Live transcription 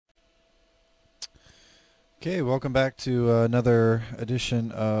Okay, welcome back to another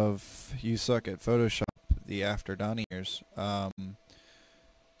edition of You Suck at Photoshop, the After Donnie years. Yeah,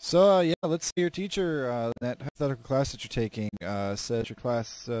 let's say your teacher, that hypothetical class that you're taking, says your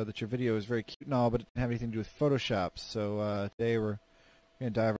class, that your video is very cute and all, but it didn't have anything to do with Photoshop. So today we're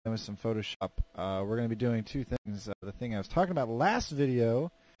going to dive in with some Photoshop. We're going to be doing two things. The thing I was talking about last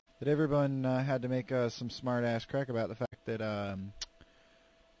video that everyone had to make some smart-ass crack about, the fact that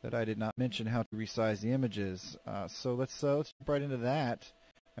that I did not mention how to resize the images. So let's jump right into that.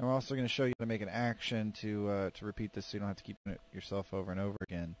 And we're also going to show you how to make an action to repeat this so you don't have to keep doing it yourself over and over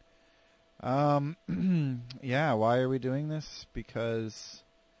again. Yeah, why are we doing this? Because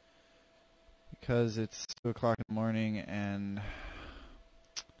it's 2 o'clock in the morning and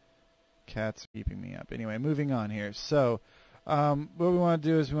cats are keeping me up. Anyway, moving on here. So what we want to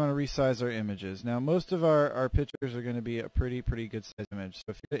do is we want to resize our images. Now, most of our pictures are going to be a pretty good size image. So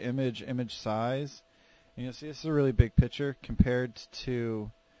if you go to image size, and you'll see this is a really big picture compared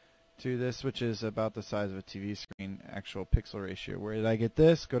to this, which is about the size of a TV screen, actual pixel ratio. Where did I get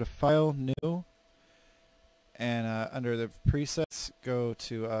this? Go to File, New, and under the presets, go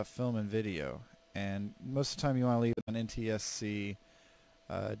to Film and Video. And most of the time you want to leave it on NTSC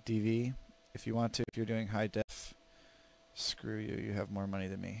DV. If you want to, if you're doing high def, screw you, you have more money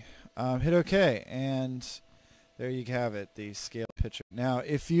than me. Hit OK, and there you have it, the scale picture. Now,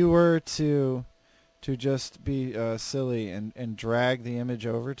 if you were to just be silly and drag the image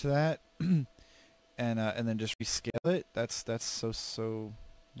over to that, and then just rescale it, that's so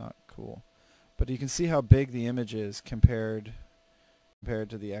not cool. But you can see how big the image is compared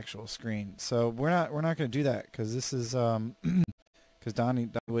to the actual screen. So we're not going to do that because this is because Donnie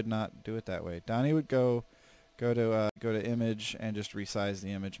would not do it that way. Donnie would go to image and just resize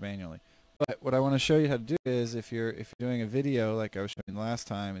the image manually. But what I want to show you how to do is if you're doing a video like I was showing last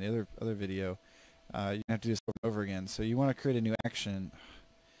time in the other video, you have to do this over and over again. So you want to create a new action.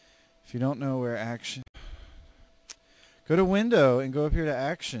 If you don't know where action, go to Window and go up here to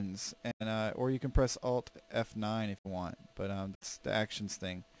Actions, and or you can press Alt F9 if you want. But it's the Actions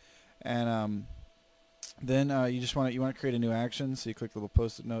thing, and then you want to create a new action. So you click the little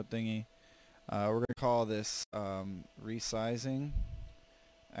Post-it note thingy. We're going to call this Resizing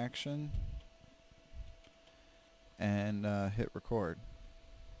action, and hit record.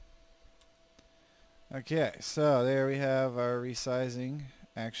 Okay, so there we have our resizing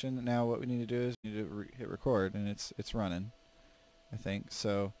action. Now what we need to do is we need to hit record, and it's running, I think.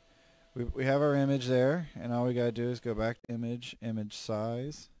 So we have our image there, and all we got to do is go back to image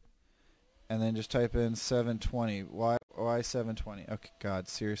size, and then just type in 720. Why 720? Okay, God,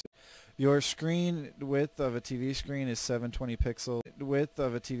 seriously. Your screen width of a TV screen is 720 pixels. Width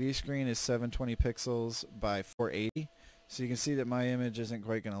of a TV screen is 720 pixels by 480. So you can see that my image isn't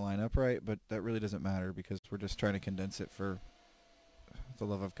quite going to line up right, but that really doesn't matter because we're just trying to condense it for the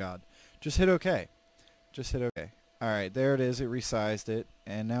love of God. Just hit OK. Just hit OK. All right, there it is. It resized it.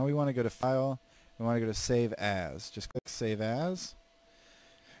 And now we want to go to File. We want to go to Save As. Just click Save As.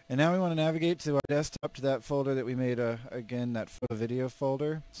 And now we want to navigate to our desktop, to that folder that we made, again, that photo video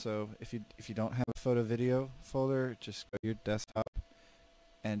folder. So if you don't have a photo video folder, just go to your desktop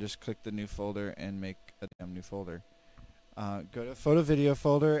and just click the new folder and make a damn new folder. Go to photo video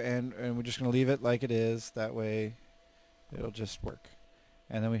folder, and we're just going to leave it like it is. That way it'll just work.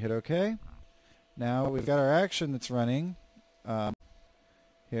 And then we hit OK. Now we've got our action that's running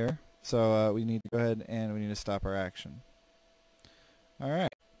here. So we need to go ahead and we need to stop our action. All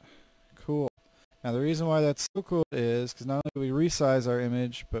right. Cool. Now the reason why that's so cool is because not only do we resize our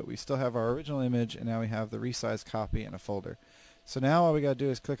image, but we still have our original image, and now we have the resized copy in a folder. So now all we got to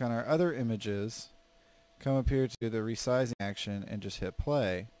do is click on our other images, come up here to the resizing action, and just hit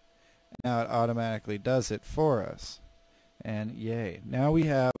play. And now it automatically does it for us. And yay. Now we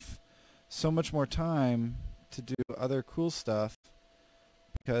have so much more time to do other cool stuff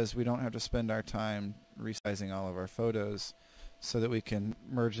because we don't have to spend our time resizing all of our photos, so that we can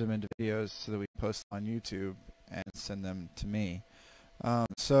merge them into videos so that we post on YouTube and send them to me.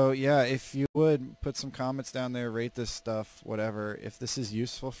 So yeah, if you would put some comments down there, rate this stuff, whatever. If this is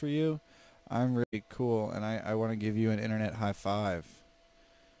useful for you, I'm really cool, and I want to give you an internet high five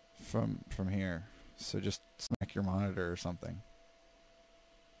from here. So just smack your monitor or something.